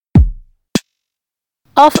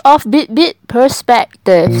of Bit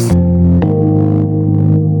Perspectives.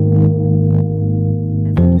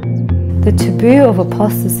 The taboo of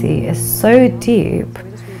apostasy is so deep.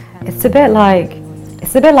 It's a bit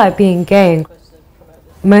like being gay.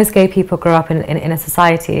 Most gay people grow up in a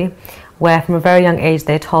society where from a very young age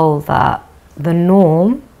they're told that the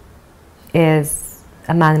norm is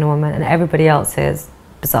a man and a woman and everybody else is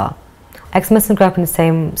bizarre. Ex-Muslims grow up in the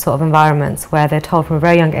same sort of environments where they're told from a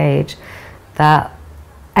very young age that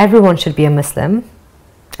everyone should be a Muslim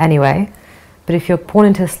anyway, but if you're born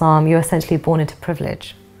into Islam, you're essentially born into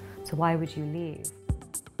privilege. So why would you leave?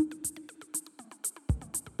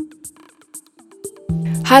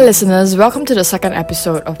 Hi listeners, welcome to the second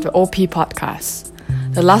episode of the OP podcast.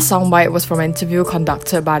 The last soundbite was from an interview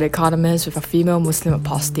conducted by The Economist with a female Muslim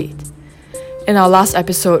apostate. In our last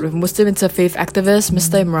episode with Muslim interfaith activist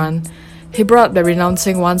Mr. Imran, he brought up that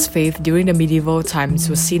renouncing one's faith during the medieval times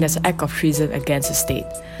was seen as an act of treason against the state,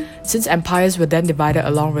 since empires were then divided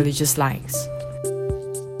along religious lines.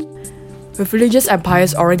 With religious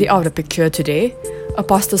empires already out of the picture today,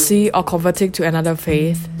 apostasy or converting to another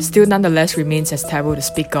faith still nonetheless remains as taboo to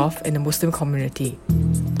speak of in the Muslim community.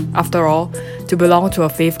 After all, to belong to a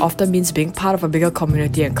faith often means being part of a bigger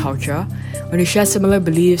community and culture when you share similar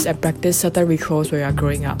beliefs and practice certain rituals when you are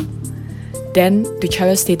growing up. Then, to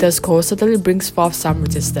challenge status quo certainly brings forth some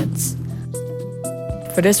resistance.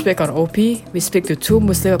 For this week on OP, we speak to two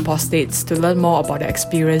Muslim apostates to learn more about their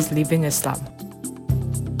experience leaving Islam.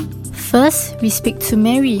 First, we speak to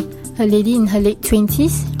Mary, a lady in her late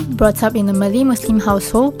 20s, brought up in a Malay Muslim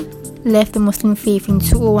household, left the Muslim faith in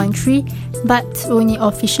 2013, but only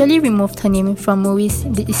officially removed her name from MUIS,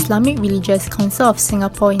 the Islamic Religious Council of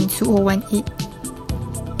Singapore, in 2018.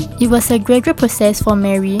 It was a gradual process for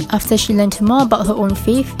Mary after she learned more about her own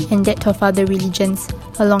faith and that of other religions,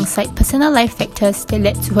 alongside personal life factors that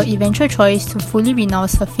led to her eventual choice to fully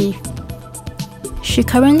renounce her faith. She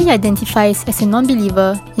currently identifies as a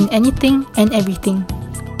non-believer in anything and everything.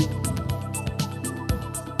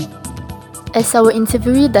 As our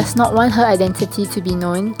interviewee does not want her identity to be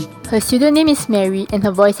known, her pseudonym is Mary and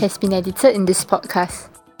her voice has been edited in this podcast.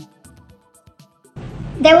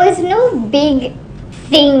 There was no big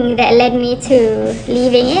thing that led me to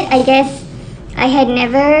leaving it. I guess I had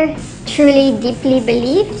never truly deeply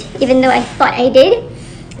believed, even though I thought I did.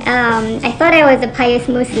 I thought I was a pious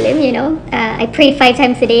Muslim, I prayed 5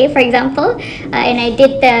 times a day, for example, and I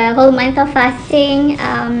did the whole month of fasting,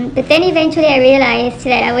 but then eventually I realized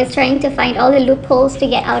that I was trying to find all the loopholes to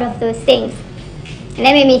get out of those things. And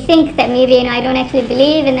that made me think that maybe, I don't actually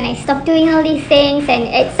believe, and then I stopped doing all these things, and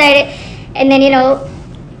it started, and then,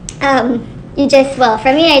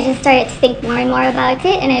 for me, I just started to think more and more about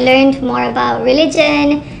it, and I learned more about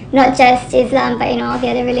religion, not just Islam, but all the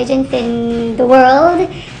other religions in the world,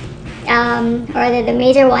 or the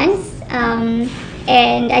major ones,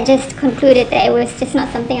 and I just concluded that it was just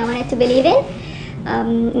not something I wanted to believe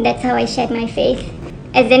in. That's how I shed my faith.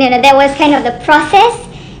 As in, that was kind of the process,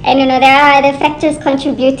 and there are other factors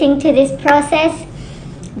contributing to this process,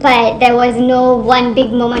 but there was no one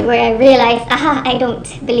big moment where I realized, I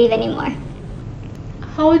don't believe anymore.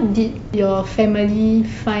 How did your family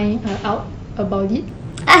find out about it?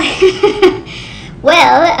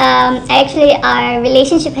 Well, actually our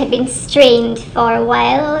relationship had been strained for a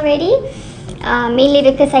while already,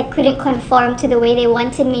 mainly because I couldn't conform to the way they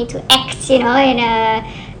wanted me to act, in a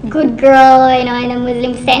good girl, in a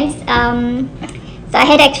Muslim sense. So I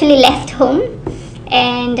had actually left home,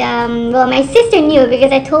 and my sister knew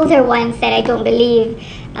because I told her once that I don't believe.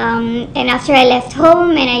 And after I left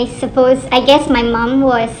home, and I guess my mom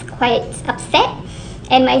was quite upset.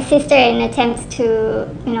 And my sister, in an attempt to,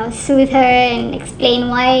 soothe her and explain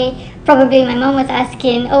why, probably my mom was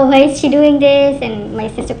asking, why is she doing this? And my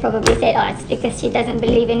sister probably said, it's because she doesn't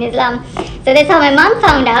believe in Islam. So that's how my mom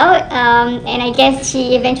found out. And I guess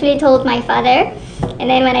she eventually told my father. And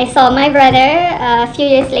then when I saw my brother a few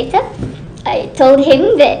years later, I told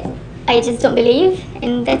him that I just don't believe.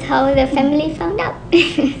 And that's how the family found out.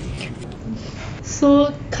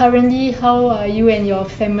 So currently, how are you and your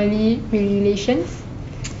family relations?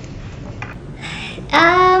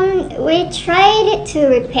 We tried to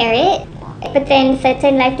repair it, but then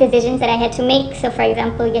certain life decisions that I had to make, so for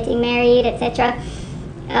example getting married, etc.,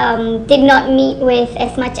 did not meet with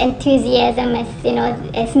as much enthusiasm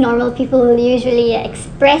as normal people usually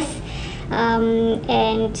express,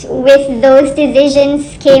 and with those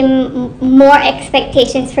decisions came more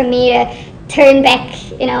expectations from me to turn back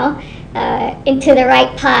into the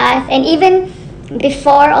right path. And even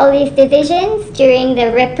before all these decisions, during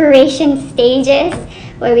the reparation stages,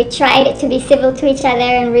 where we tried to be civil to each other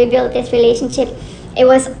and rebuild this relationship, it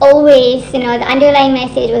was always, the underlying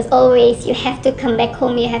message was always, you have to come back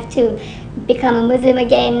home, you have to become a Muslim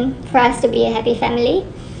again for us to be a happy family.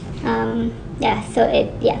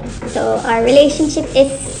 So our relationship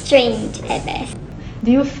is strained at best.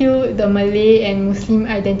 Do you feel the Malay and Muslim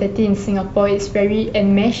identity in Singapore is very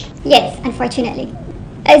enmeshed? Yes, unfortunately.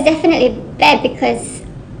 It's definitely bad because,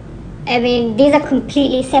 these are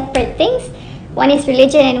completely separate things. One is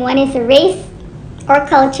religion and one is a race or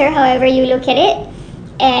culture, however you look at it.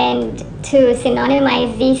 And to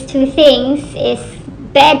synonymize these two things is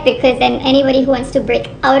bad because then anybody who wants to break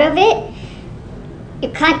out of it, you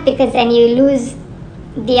can't, because then you lose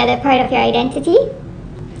the other part of your identity.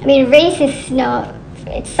 Race is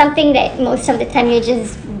it's something that most of the time you're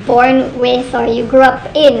just born with or you grew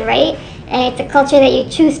up in, right? And it's a culture that you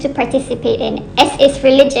choose to participate in. As is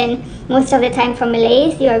religion, most of the time for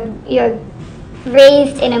Malays, you're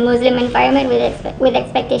raised in a Muslim environment with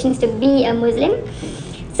expectations to be a Muslim.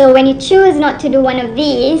 So when you choose not to do one of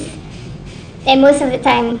these, and most of the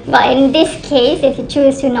time, in this case, if you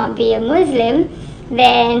choose to not be a Muslim,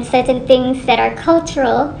 then certain things that are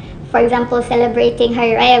cultural, for example, celebrating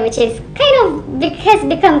Hari Raya, which is has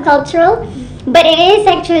become cultural, but it is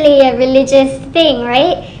actually a religious thing,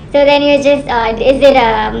 right? So then you're just,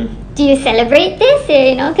 do you celebrate this?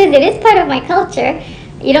 Because it is part of my culture.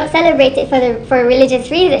 You don't celebrate it for religious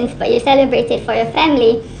reasons, but you celebrate it for your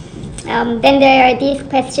family. Then there are these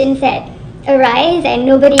questions that arise, and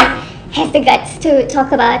nobody has the guts to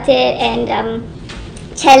talk about it and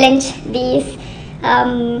challenge these,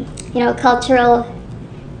 cultural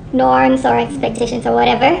norms or expectations or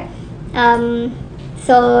whatever.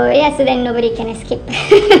 So then nobody can escape.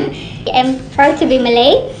 I'm proud to be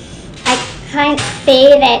Malay. I can't say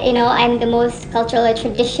that I'm the most cultural or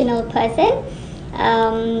traditional person.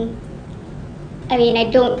 I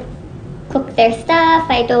don't cook their stuff.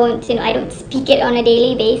 I don't speak it on a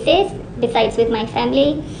daily basis. Besides with my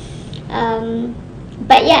family, I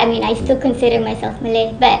still consider myself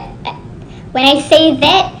Malay. But when I say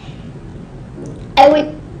that,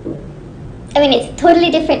 it's a totally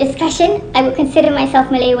different discussion. I would consider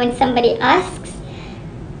myself Malay when somebody asks.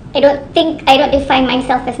 I don't define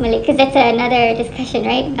myself as Malay, because that's another discussion,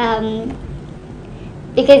 right?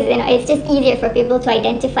 Because it's just easier for people to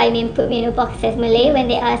identify me and put me in a box as Malay when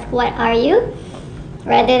they ask, what are you?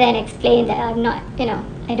 Rather than explain that I'm not,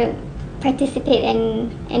 I don't participate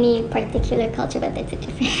in any particular culture, but that's a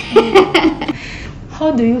different.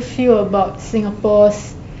 How do you feel about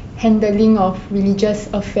Singapore's handling of religious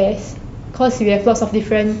affairs? Because we have lots of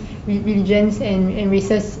different religions and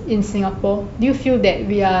races in Singapore. Do you feel that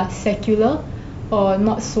we are secular or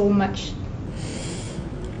not so much?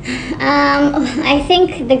 I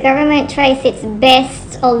think the government tries its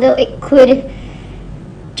best, although it could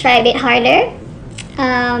try a bit harder.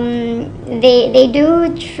 They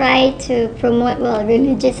do try to promote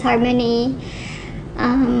religious harmony,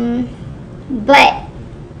 but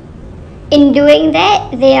in doing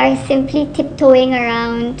that, they are simply tiptoeing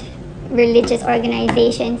around religious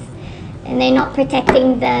organizations, and they're not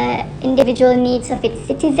protecting the individual needs of its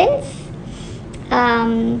citizens.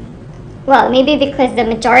 Maybe because the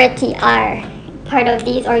majority are part of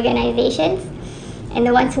these organizations, and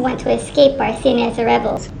the ones who want to escape are seen as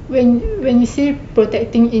rebels. When you say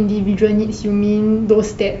protecting individual needs, you mean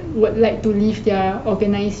those that would like to leave their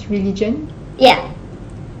organized religion? Yeah.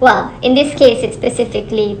 Well, in this case, it's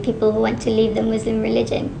specifically people who want to leave the Muslim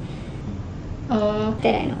religion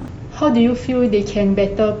that I know. How do you feel they can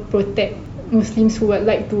better protect Muslims who would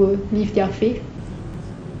like to leave their faith?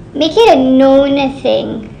 Make it a known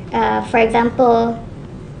thing. For example,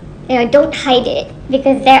 don't hide it,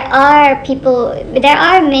 because there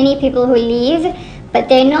are many people who leave, but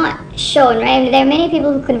they're not shown, right? There are many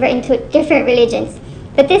people who convert into different religions,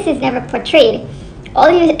 but this is never portrayed. All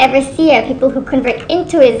you ever see are people who convert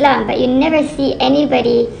into Islam, but you never see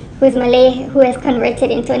anybody who's Malay who has converted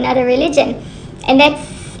into another religion. And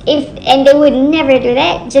they would never do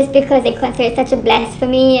that, just because they consider it such a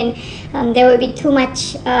blasphemy, and there would be too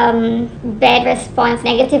much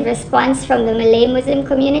negative response from the Malay Muslim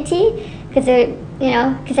community, because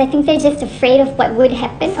I think they're just afraid of what would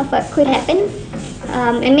happen, of what could happen.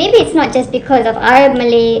 And maybe it's not just because of our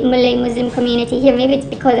Malay Muslim community here. Maybe it's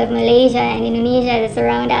because of Malaysia and Indonesia that's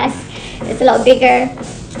around us. It's a lot bigger.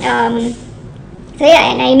 And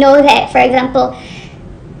I know that, for example,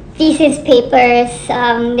 thesis papers,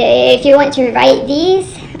 if you want to write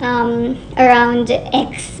these around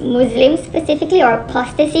ex-Muslims specifically, or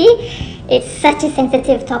apostasy, it's such a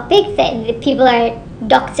sensitive topic that the people are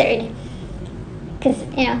doctored, because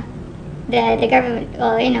the government,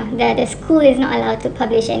 the school is not allowed to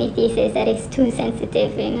publish any thesis that is too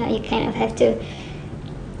sensitive. You kind of have to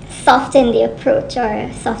soften the approach or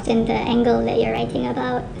soften the angle that you're writing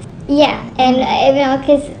about. Yeah, and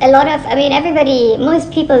because a lot of, most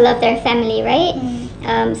people love their family, right?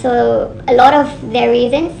 So a lot of their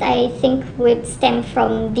reasons, I think, would stem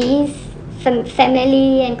from these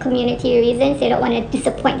family and community reasons. They don't want to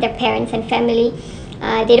disappoint their parents and family.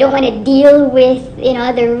 They don't want to deal with,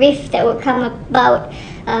 the rift that will come about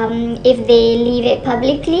if they leave it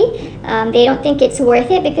publicly. They don't think it's worth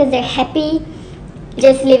it because they're happy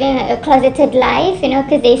just living a closeted life,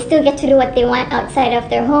 because they still get to do what they want outside of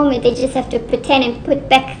their home. They just have to pretend and put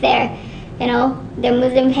back their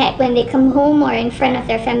Muslim hat when they come home or in front of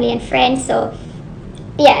their family and friends. So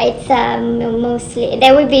yeah, it's mostly,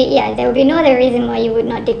 there would be no other reason why you would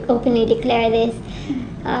not openly declare this.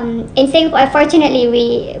 In Singapore,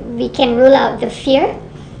 unfortunately, we can rule out the fear.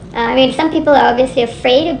 Some people are obviously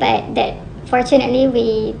afraid, but that fortunately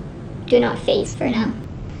we do not face for now.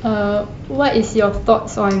 What is your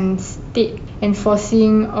thoughts on state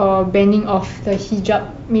enforcing or banning of the hijab,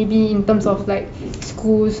 maybe in terms of like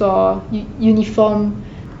schools or uniform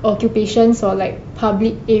occupations or like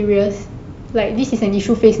public areas? Like this is an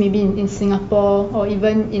issue faced maybe in Singapore or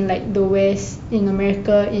even in like the West, in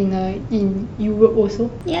America, in Europe also.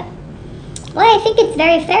 Yeah. Well, I think it's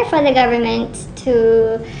very fair for the government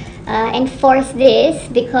to enforce this,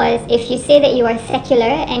 because if you say that you are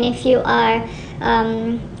secular and if you are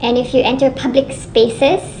and if you enter public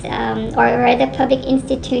spaces or rather public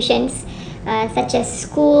institutions such as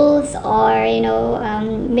schools or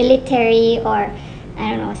military or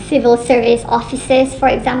civil service offices, for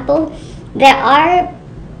example, there are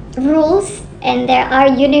rules and there are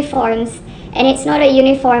uniforms, and it's not a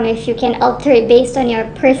uniform if you can alter it based on your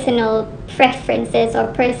personal preferences or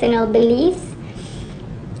personal beliefs.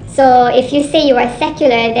 So if you say you are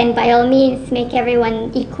secular, then by all means make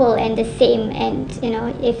everyone equal and the same. And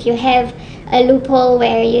if you have a loophole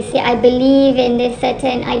where you say, I believe in this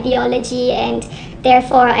certain ideology and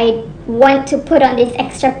therefore I want to put on this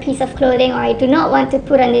extra piece of clothing, or I do not want to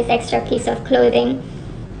put on this extra piece of clothing,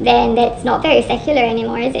 then that's not very secular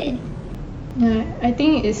anymore, is it? Yeah, I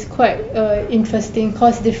think it's quite interesting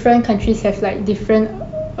because different countries have like different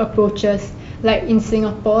approaches. Like in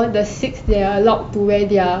Singapore, the Sikhs, they are allowed to wear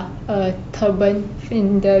their turban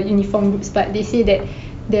in the uniform groups, but they say that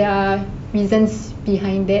there are reasons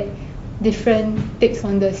behind that, different takes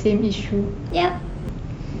on the same issue. Yeah.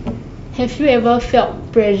 Have you ever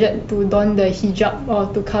felt pressured to don the hijab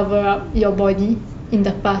or to cover up your body in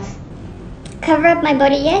the past? Cover up my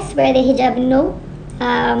body, yes. Wear the hijab, no.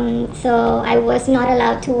 So I was not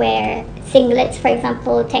allowed to wear singlets, for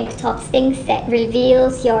example, tank tops, things that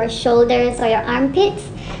reveals your shoulders or your armpits,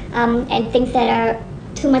 and things that are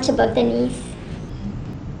too much above the knees.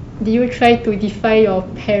 Do you try to defy your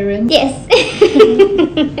parents? Yes.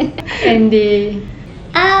 And they...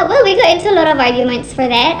 Well, we got into a lot of arguments for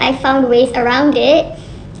that. I found ways around it.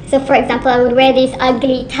 So for example, I would wear these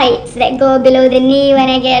ugly tights that go below the knee when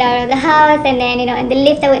I get out of the house, and then in the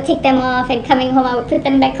lift I would take them off, and coming home I would put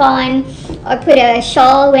them back on, or put a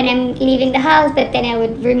shawl when I'm leaving the house, but then I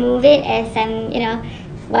would remove it as I'm,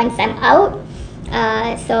 once I'm out.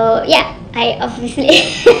 So yeah, I obviously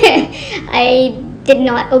I did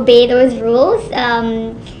not obey those rules,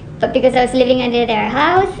 but because I was living under their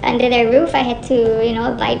house, under their roof, I had to,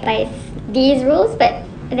 abide by these rules, but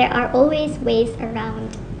there are always ways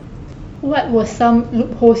around. What were some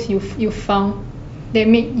loopholes you found that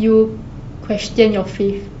made you question your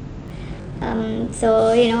faith?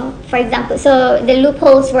 So, for example, so the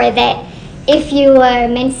loopholes were that if you are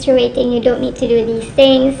menstruating, you don't need to do these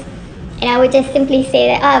things. And I would just simply say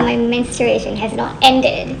that, my menstruation has not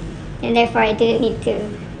ended, and therefore I didn't need to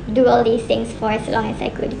do all these things for as long as I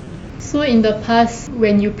could. So in the past,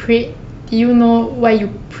 when you prayed, do you know why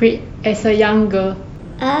you prayed as a young girl?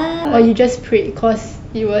 Or you just prayed because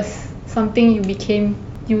it was something you became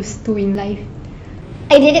used to in life?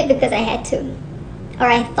 I did it because I had to, or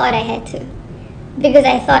I thought I had to, because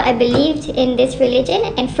I thought I believed in this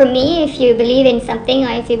religion. And for me, if you believe in something,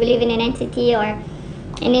 or if you believe in an entity or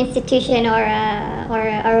an institution or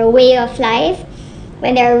a way of life,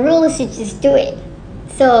 when there are rules, you just do it.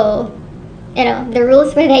 So, the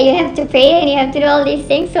rules were that you have to pray and you have to do all these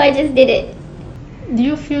things, so I just did it. Do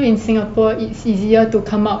you feel in Singapore it's easier to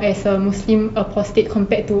come out as a Muslim apostate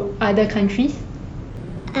compared to other countries?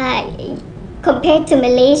 Compared to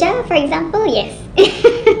Malaysia, for example, yes.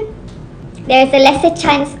 There's a lesser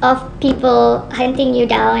chance of people hunting you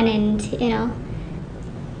down and,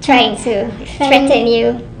 trying to threaten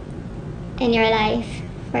you in your life,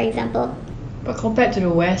 for example. But compared to the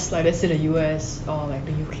West, like let's say the US or like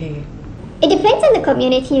the UK. It depends on the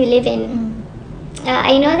community you live in.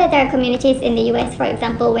 I know that there are communities in the US, for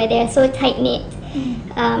example, where they're so tight-knit,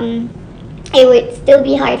 it would still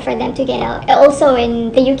be hard for them to get out. Also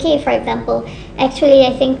in the UK, for example, actually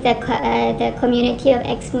I think the community of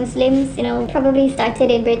ex-Muslims, probably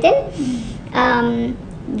started in Britain.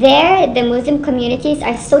 There, the Muslim communities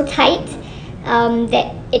are so tight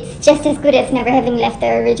that it's just as good as never having left the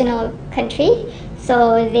original country.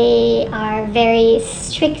 So they are very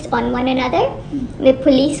strict on one another. They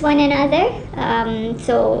police one another.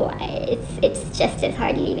 So it's just as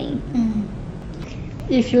hard leaving.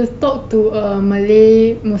 If you talk to a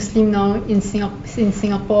Malay Muslim now in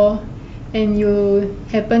Singapore and you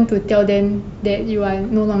happen to tell them that you are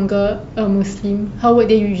no longer a Muslim, how would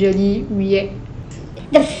they usually react?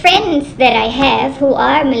 The friends that I have who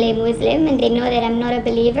are Malay Muslim and they know that I'm not a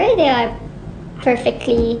believer, they are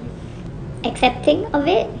perfectly accepting of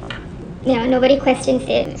it. Nobody questions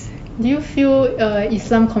it. Do you feel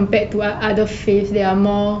Islam compared to other faiths, they are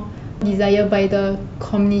more desired by the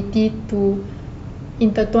community to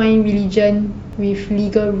intertwine religion with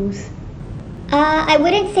legal rules? I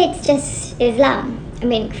wouldn't say it's just Islam. I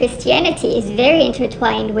mean, Christianity is very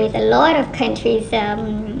intertwined with a lot of countries'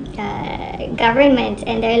 government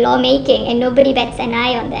and their lawmaking, and nobody bats an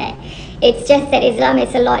eye on that. It's just that Islam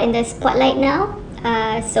is a lot in the spotlight now,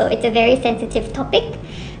 so it's a very sensitive topic.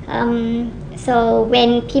 So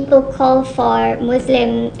when people call for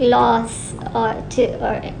Muslim laws or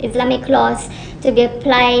Islamic laws to be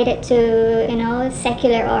applied to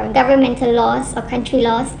secular or governmental laws or country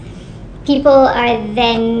laws, people are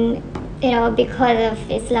then because of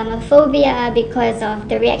Islamophobia, because of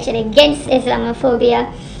the reaction against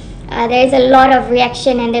Islamophobia, there's a lot of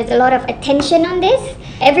reaction and there's a lot of attention on this.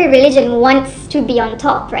 Every religion wants to be on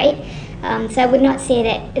top, right? So I would not say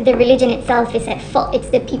that the religion itself is at fault, it's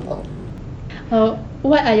the people.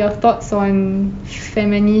 What are your thoughts on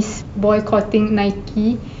feminists boycotting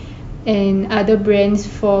Nike and other brands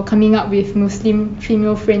for coming up with Muslim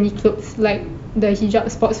female-friendly clothes like the hijab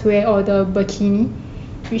sportswear or the bikini,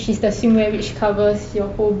 which is the swimwear which covers your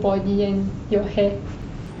whole body and your hair?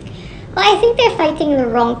 Well, I think they're fighting the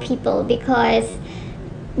wrong people because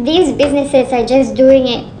these businesses are just doing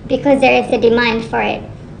it because there is a demand for it.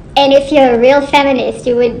 And if you're a real feminist,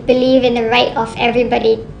 you would believe in the right of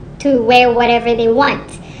everybody to wear whatever they want.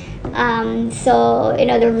 So,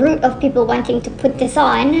 the root of people wanting to put this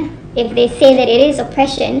on, if they say that it is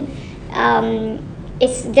oppression,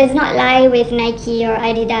 it does not lie with Nike or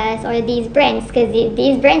Adidas or these brands, because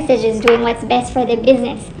these brands are just doing what's best for their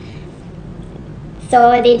business.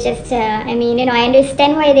 So they just, I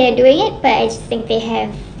understand why they're doing it, but I just think they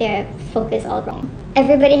have their focus all wrong.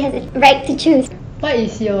 Everybody has a right to choose. What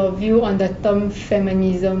is your view on the term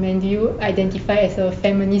feminism, and do you identify as a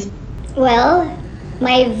feminist? Well,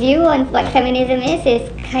 my view on what feminism is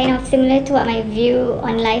kind of similar to what my view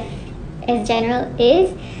on life as general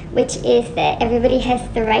is, which is that everybody has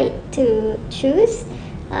the right to choose.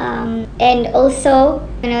 And also,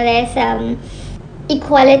 there's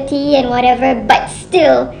equality and whatever, but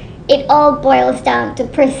still, it all boils down to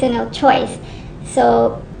personal choice.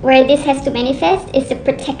 So where this has to manifest is the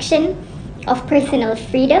protection of personal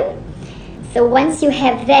freedom. So once you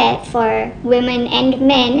have that for women and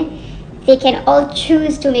men, they can all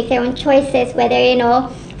choose to make their own choices, whether,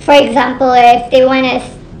 for example, if they want to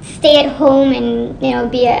stay at home and,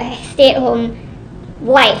 be a stay-at-home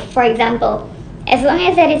wife, for example. As long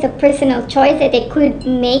as that is a personal choice that they could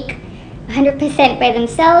make 100% by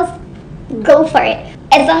themselves, go for it.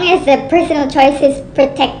 As long as the personal choice is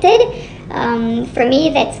protected, for me,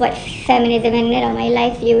 that's what feminism and my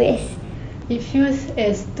life view is. It feels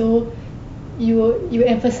as though you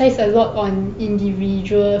emphasize a lot on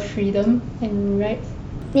individual freedom and rights.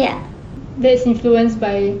 Yeah. That's influenced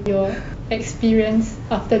by your experience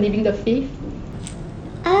after leaving the faith?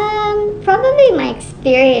 Probably my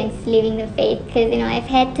experience leaving the faith, because I've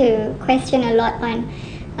had to question a lot on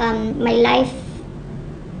my life,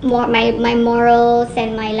 my morals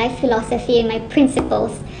and my life philosophy and my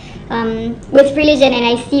principles with religion, and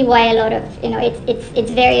I see why a lot of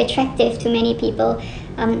it's very attractive to many people.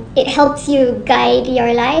 It helps you guide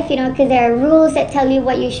your life, because there are rules that tell you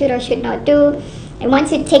what you should or should not do. And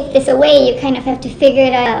once you take this away, you kind of have to figure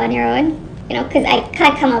it out on your own, because I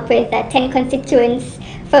can't come up with 10 constituents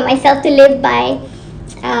for myself to live by.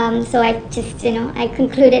 So I just, I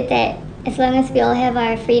concluded that as long as we all have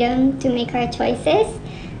our freedom to make our choices,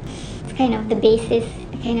 it's kind of the basis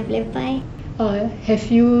I kind of live by.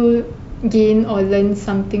 Have you gained or learned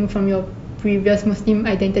something from your previous Muslim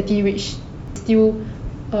identity which still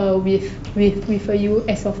with you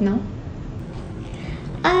as of now?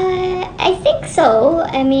 I think so.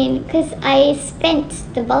 I mean, because I spent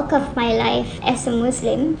the bulk of my life as a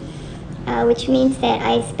Muslim, which means that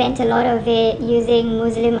I spent a lot of it using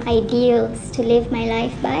Muslim ideals to live my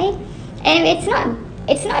life by. And it's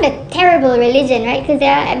not a terrible religion, right? Because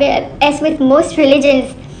there are, I mean, as with most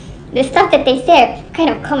religions, the stuff that they say are kind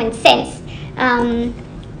of common sense.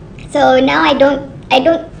 So now I don't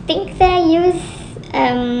think that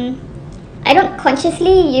I don't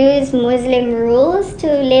consciously use Muslim rules to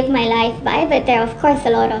live my life by, but there are of course a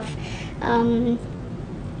lot of,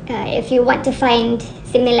 if you want to find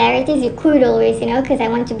similarities, you could always, because I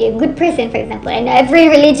want to be a good person, for example, and every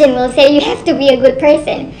religion will say you have to be a good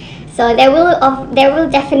person. So there will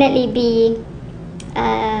definitely be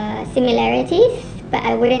similarities, but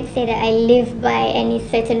I wouldn't say that I live by any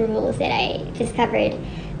certain rules that I discovered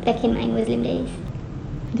back in my Muslim days.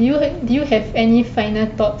 Do you have any final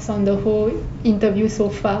thoughts on the whole interview so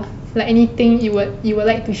far? Like anything you would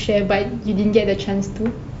like to share but you didn't get the chance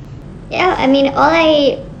to? Yeah, I mean,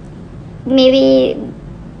 maybe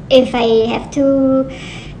if I have to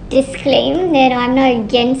disclaim that I'm not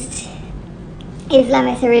against Islam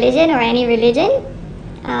as a religion or any religion.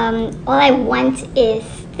 All I want is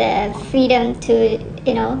the freedom to,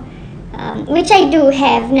 which I do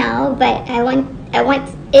have now, but I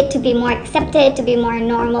want it to be more accepted, to be more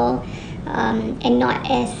normal, and not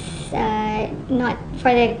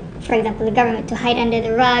for example, the government to hide under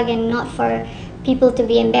the rug, and not for people to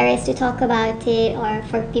be embarrassed to talk about it, or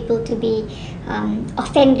for people to be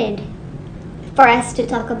offended for us to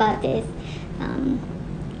talk about this.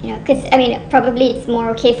 Because I mean, probably it's more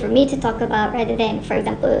okay for me to talk about rather than, for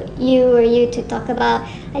example, you to talk about.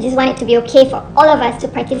 I just want it to be okay for all of us to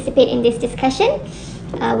participate in this discussion,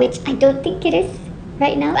 which I don't think it is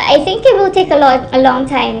right now. But I think it will take a long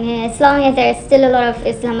time. As long as there's still a lot of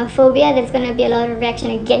Islamophobia, there's going to be a lot of reaction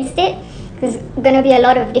against it. There's going to be a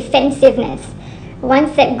lot of defensiveness.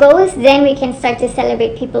 Once that goes, then we can start to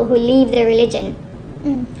celebrate people who leave the religion.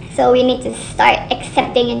 So we need to start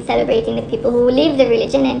accepting and celebrating the people who leave the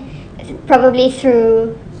religion, and probably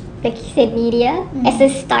through, like you said, media as a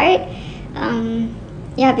start.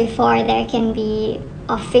 Before there can be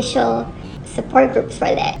official support groups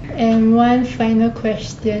for that. And one final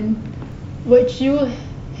question: would you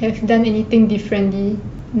have done anything differently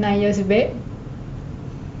 9 years back?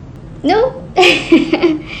 No,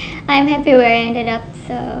 I'm happy where I ended up.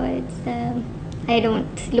 So it's I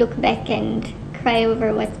don't look back and cry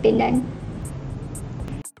over what's been done.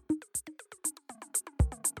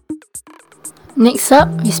 Next up,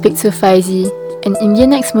 we speak to Faizi, an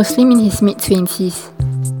Indian ex-Muslim in his mid-20s.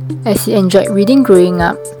 As he enjoyed reading growing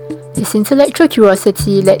up, his intellectual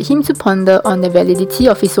curiosity led him to ponder on the validity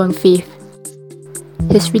of his own faith.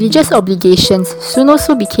 His religious obligations soon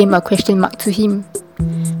also became a question mark to him.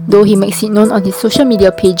 Though he makes it known on his social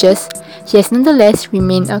media pages, he has nonetheless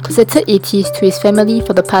remained a closeted atheist to his family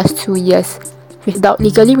for the past 2 years, without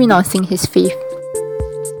legally renouncing his faith.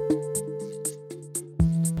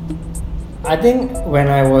 I think when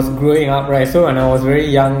I was growing up, right, so when I was very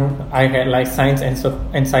young, I had like science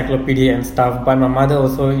encyclopedia and stuff, but my mother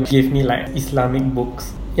also gave me like Islamic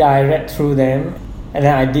books. Yeah, I read through them, and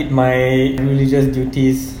then I did my religious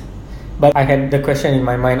duties. But I had the question in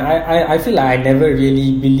my mind. I feel like I never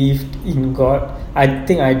really believed in God. I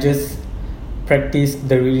think I just practiced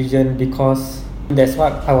the religion because that's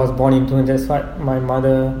what I was born into, and that's what my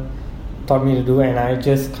mother taught me to do, and I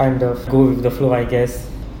just kind of go with the flow, I guess.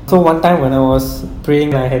 So one time when I was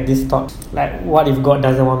praying, I had this thought, like, what if God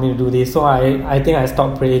doesn't want me to do this? So I think I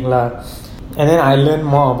stopped praying lah. And then I learned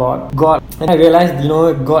more about God, and I realized,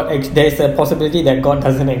 God, there's a possibility that God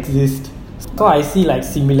doesn't exist. So I see like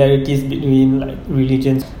similarities between like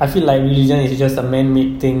religions. I feel like religion is just a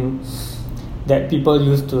man-made thing that people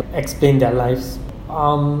use to explain their lives.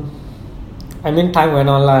 Time went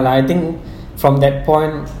on lah. I think from that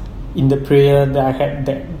point in the prayer that I had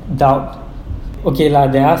that doubt. Okay lah,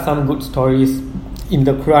 there are some good stories in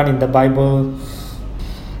the Quran, in the Bible,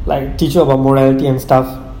 like teach you about morality and stuff.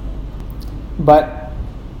 But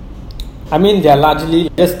they are largely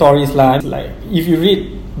just stories lah. Like if you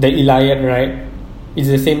read the Iliad, right, it's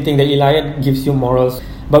the same thing. The Iliad gives you morals,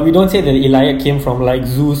 but we don't say that the Iliad came from like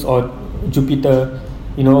Zeus or Jupiter.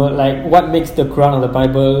 Like what makes the Quran or the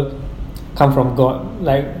Bible come from God?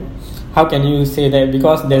 Like how can you say that?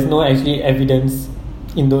 Because there's no actually evidence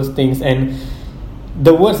in those things, and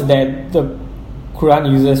the words that the Quran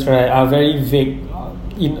uses, right, are very vague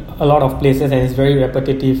in a lot of places, and it's very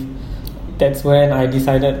repetitive. That's when I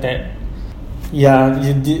decided that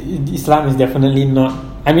Islam is definitely not.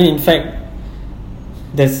 In fact,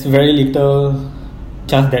 there's very little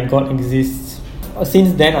chance that God exists.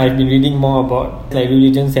 since then I've been reading more about like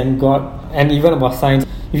religions and God, and even about science.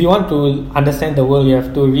 If you want to understand the world, you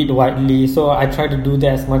have to read widely, so I try to do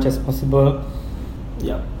that as much as possible.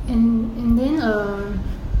 Yeah. And then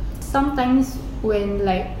sometimes when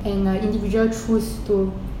like an individual choose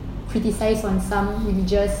to criticize on some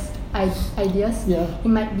religious ideas, it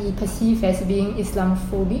might be perceived as being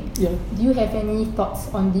Islamophobic. Do you have any thoughts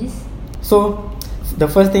on this? So the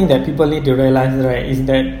first thing that people need to realize, right, is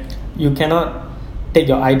that you cannot take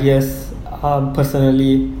your ideas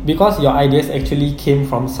personally, because your ideas actually came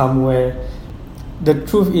from somewhere. The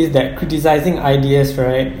truth is that criticizing ideas,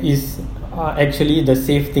 right, is actually the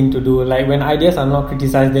safe thing to do. Like when ideas are not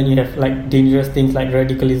criticized, then you have like dangerous things like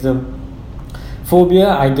radicalism. Phobia,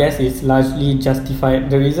 I guess, is largely justified.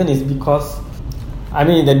 The reason is because, I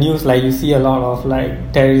mean, in the news, like you see a lot of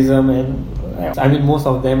like terrorism, and I mean most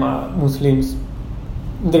of them are Muslims.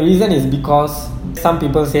 The reason is because some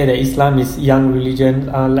people say that Islam is young religion.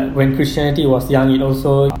 Like when Christianity was young, it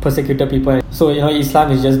also persecuted people. So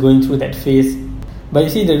Islam is just going through that phase. But you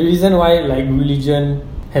see, the reason why like religion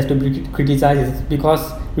has to be criticized is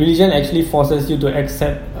because religion actually forces you to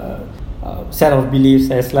accept a set of beliefs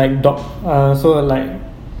as like so like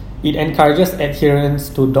it encourages adherence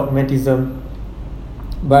to dogmatism.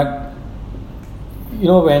 But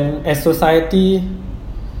when as society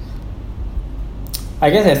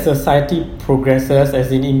progresses,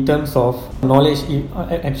 as in terms of knowledge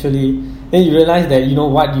actually, then you realize that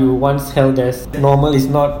what you once held as normal is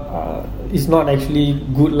not actually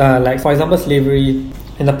good lah. Like for example, slavery.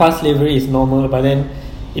 In the past, slavery is normal, but then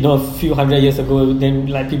a few hundred years ago, then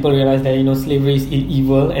like people realized that slavery is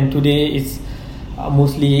evil, and today it's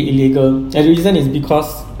mostly illegal. And the reason is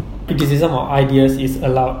because criticism of ideas is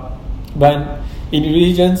allowed. But in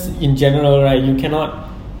religions in general, right, you cannot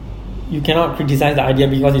criticize the idea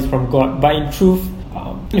because it's from God. But in truth,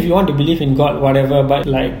 if you want to believe in God, whatever, but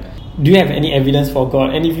like, do you have any evidence for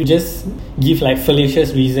God? And if you just give like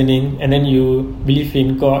fallacious reasoning and then you believe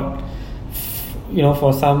in God,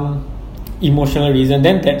 for some emotional reason,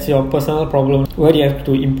 then that's your personal problem. Why do you have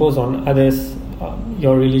to impose on others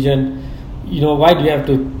your religion? Why do you have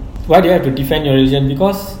to defend your religion?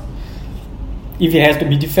 Because if it has to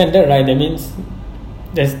be defended, right, that means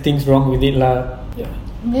there's things wrong with it lah. Yeah.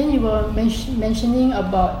 Then you were mentioning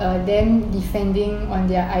about them defending on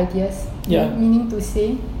their ideas. Meaning to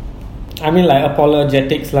say? I mean like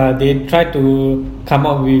apologetics lah. They try to come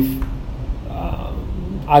up with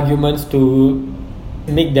arguments to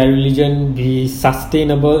make their religion be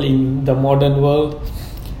sustainable in the modern world.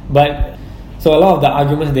 But so a lot of the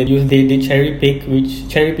arguments they use, they cherry pick, which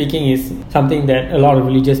cherry picking is something that a lot of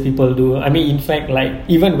religious people do. I mean, in fact, like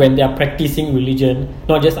even when they are practicing religion,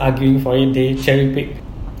 not just arguing for it, they cherry pick.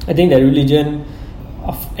 I think that religion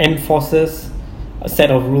enforces a set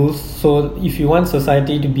of rules. So if you want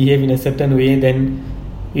society to behave in a certain way, then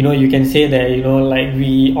you can say that like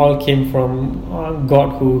we all came from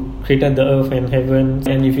God who created the earth and heaven,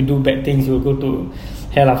 and if you do bad things, you'll go to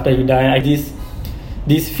hell after you die.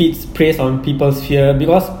 This feeds praise on people's fear,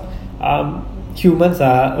 because humans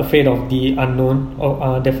are afraid of the unknown,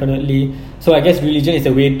 definitely. So I guess religion is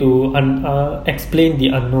a way to explain the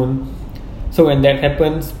unknown. So when that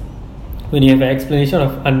happens, when you have an explanation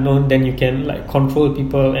of unknown, then you can like control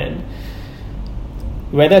people. And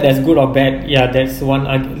whether that's good or bad, that's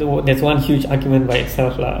one huge argument by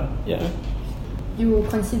itself lah. Yeah. You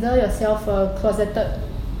consider yourself a closeted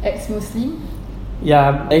ex-Muslim?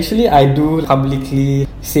 Yeah, actually I do publicly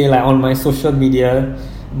say like on my social media,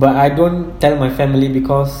 but I don't tell my family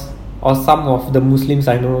or some of the Muslims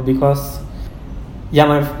I know, because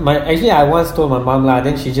actually I once told my mom lah,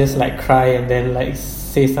 then she just like cry and then like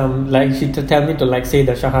say some, like she tell me to like say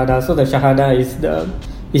the Shahada. So the Shahada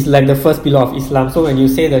is like the first pillar of Islam. So when you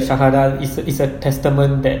say the Shahada, it's a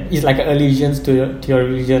testament that is like an allegiance to your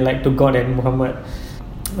religion, like to God and Muhammad.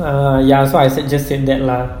 So I just said that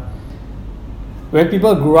lah. When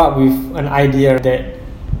people grew up with an idea that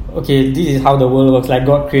okay, this is how the world works, like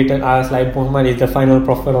God created us, like Muhammad is the final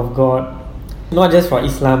prophet of God, not just for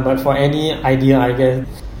Islam but for any idea, I guess.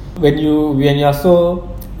 When you are so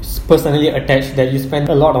personally attached that you spend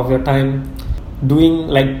a lot of your time doing,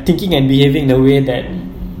 like thinking and behaving in a way that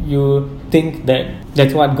you think that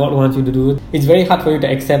that's what God wants you to do, it's very hard for you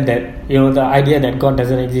to accept that the idea that God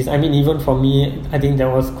doesn't exist. I mean, even for me, I think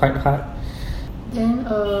that was quite hard. Then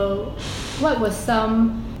what were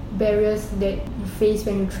some barriers that you faced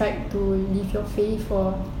when you tried to leave your faith,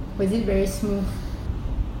 or was it very smooth?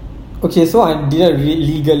 Okay, so I didn't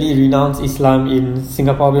legally renounce Islam in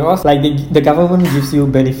Singapore because like the government gives you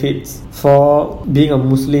benefits for being a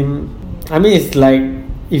Muslim. I mean, it's like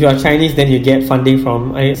if you're Chinese, then you get funding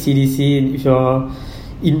from CDC. If you're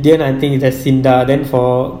Indian, I think there's SINDA. Then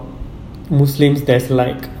for Muslims, there's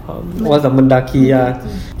like what's the Mendaki? Yeah.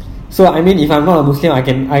 So I mean, if I'm not a Muslim, I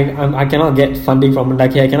cannot get funding from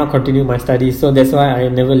Mendaki. I cannot continue my studies. So that's why I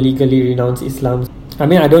never legally renounced Islam. I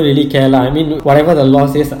mean, I don't really care lah. I mean, whatever the law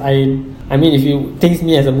says, I mean, if you think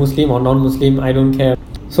me as a Muslim or non-Muslim, I don't care.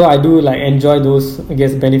 So I do like enjoy those, I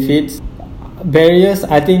guess, benefits. Barriers,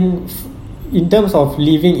 I think, in terms of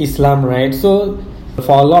leaving Islam, right? So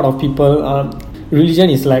for a lot of people, religion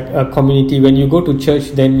is like a community. When you go to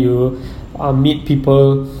church, then you meet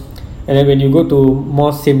people, and then when you go to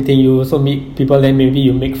mosque, same thing, you also meet people. Then maybe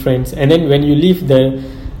you make friends, and then when you leave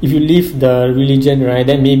if you leave the religion, right,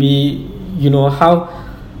 then maybe how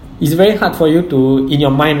it's very hard for you to, in your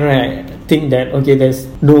mind, right, think that okay, there's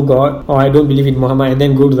no God, or I don't believe in Muhammad, and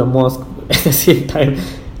then go to the mosque at the same time.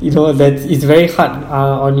 That it's very hard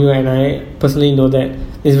on you, and I personally know that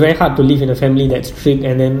it's very hard to live in a family that's strict,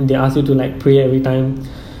 and then they ask you to like pray every time,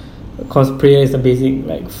 because prayer is the basic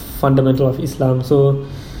like fundamental of Islam. So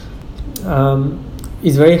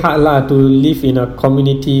it's very hard to live in a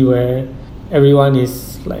community where everyone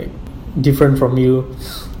is like different from you.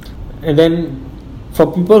 And then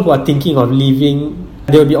for people who are thinking of leaving,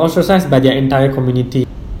 they will be ostracized by their entire community.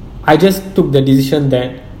 I just took the decision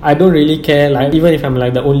that I don't really care, like even if I'm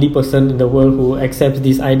like the only person in the world who accepts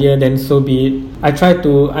this idea, then so be it.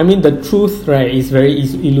 The truth, right, is very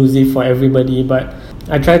elusive for everybody, but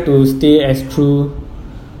I try to stay as true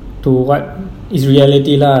to what is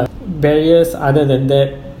reality lah. Barriers other than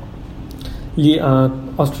that,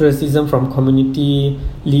 ostracism from community,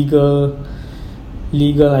 legal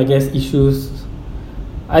I guess issues.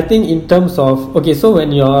 I think in terms of, okay, so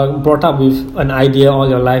when you're brought up with an idea all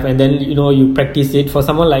your life, and then you practice it. For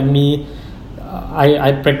someone like me,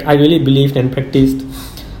 I really believed and practiced.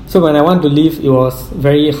 So when I want to leave, it was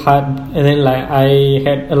very hard, and then like I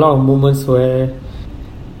had a lot of moments where,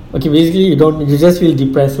 okay, basically you just feel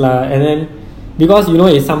depressed lah, and then because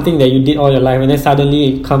it's something that you did all your life, and then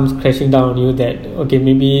suddenly it comes crashing down on you that okay,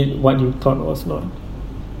 maybe what you thought was not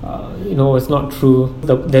it's not true.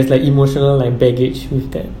 There's like emotional like baggage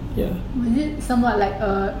with that. Yeah. Was it somewhat like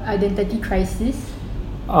a identity crisis?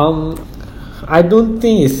 I don't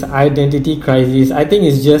think it's identity crisis. I think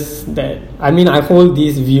it's just that I hold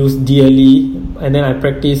these views dearly, and then I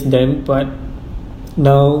practice them, but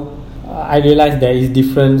now I realize that it's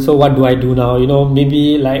different. So what do I do now?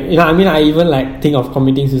 Maybe like I even like think of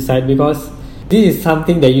committing suicide, because this is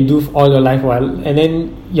something that you do all your life and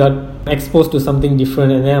then you're exposed to something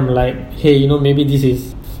different, and then I'm like, hey, maybe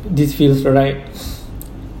this feels right,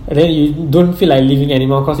 and then you don't feel like living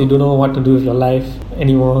anymore because you don't know what to do with your life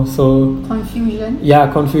anymore. So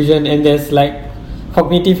confusion, and there's like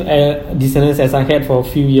cognitive dissonance as I had for a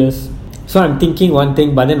few years. So I'm thinking one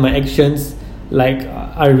thing, but then my actions like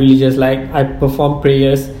are religious, like I perform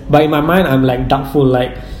prayers, but in my mind I'm like doubtful,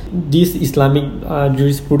 like this Islamic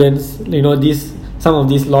jurisprudence, some of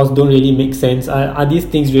these laws don't really make sense. Are these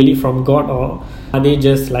things really from God, or are they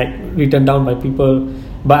just like written down by people?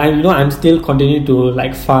 But I'm still continuing to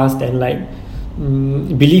like fast and like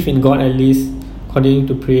believe in God, at least continuing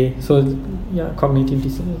to pray. So cognitive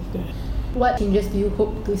dissonance there. What changes do you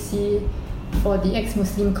hope to see for the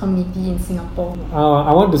ex-Muslim community in Singapore?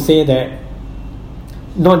 I want to say that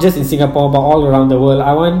not just in Singapore but all around the world,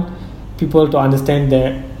 I want people to understand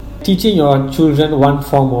that teaching your children one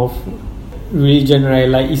form of religion, right,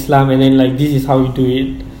 like Islam, and then like this is how you do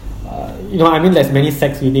it. There's many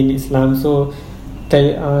sects within Islam, so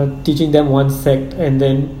teaching them one sect and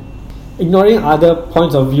then ignoring other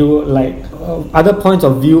points of view, like other points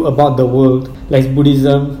of view about the world, like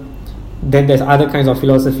Buddhism. Then there's other kinds of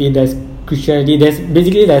philosophy, there's Christianity, there's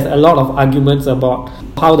a lot of arguments about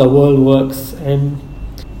how the world works. And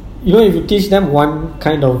if you teach them one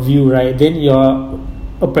kind of view, right, then you're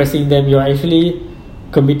oppressing them, you're actually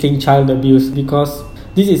committing child abuse, because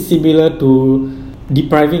this is similar to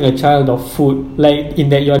depriving a child of food, like in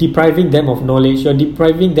that you're depriving them of knowledge, you're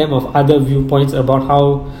depriving them of other viewpoints about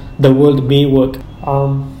how the world may work.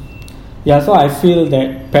 So I feel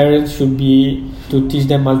that parents should be to teach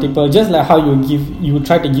them multiple, just like how you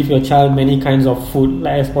try to give your child many kinds of food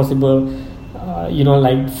like as possible,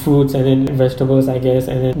 like fruits and then vegetables, I guess,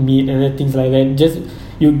 and then meat and then things like that. Just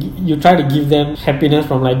you try to give them happiness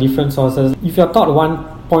from like different sources. If you're taught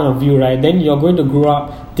one point of view, right, then you're going to grow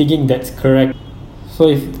up thinking that's correct. So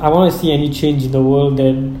if I want to see any change in the world,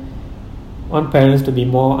 then I want parents to be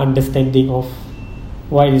more understanding of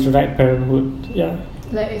why is right parenthood.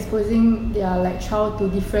 Like exposing their like child to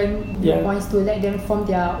different viewpoints to let them form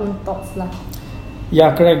their own thoughts lah.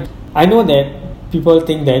 Yeah, correct. I know that people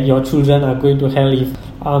think that your children are going to hell if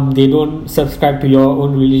they don't subscribe to your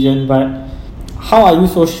own religion, but how are you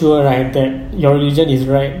so sure, right, that your religion is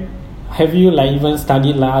right? Have you like even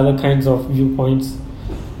studied like other kinds of viewpoints?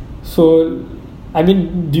 So I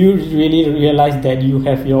mean, do you really realize that you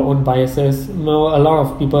have your own biases? No, a lot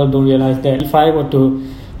of people don't realize that. If I were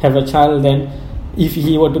to have a child, then if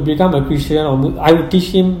he were to become a Christian, I would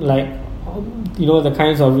teach him like, the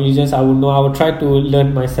kinds of religions I would know. I would try to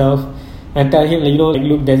learn myself and tell him,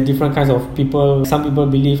 look, there's different kinds of people. Some people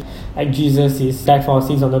believe like Jesus is died for our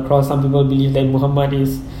sins on the cross. Some people believe that Muhammad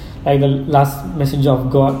is like the last messenger of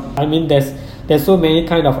God. I mean, there's so many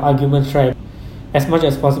kind of arguments, right? As much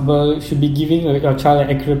as possible, you should be giving your child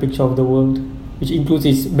an accurate picture of the world, which includes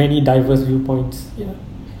its many diverse viewpoints. Yeah.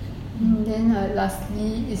 And then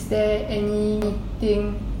lastly, is there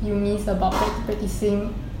anything you miss about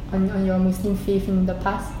practicing on your Muslim faith in the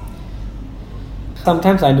past?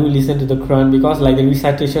 Sometimes I do listen to the Quran because like the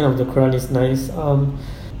recitation of the Quran is nice.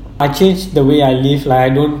 I changed the way I live.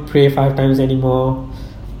 Like I don't pray 5 times anymore.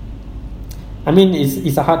 I mean,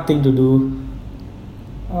 it's a hard thing to do.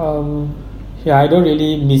 I don't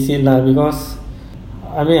really miss it because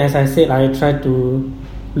I mean, as I said, I try to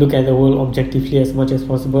look at the world objectively as much as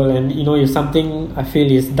possible, and if something I feel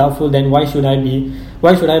is doubtful, then why should I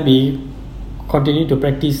be continuing to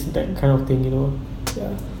practice that kind of thing?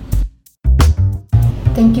 Yeah.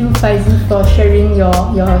 Thank you, Faizi, for sharing your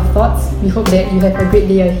thoughts. We hope that you have a great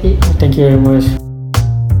day ahead. Thank you very much.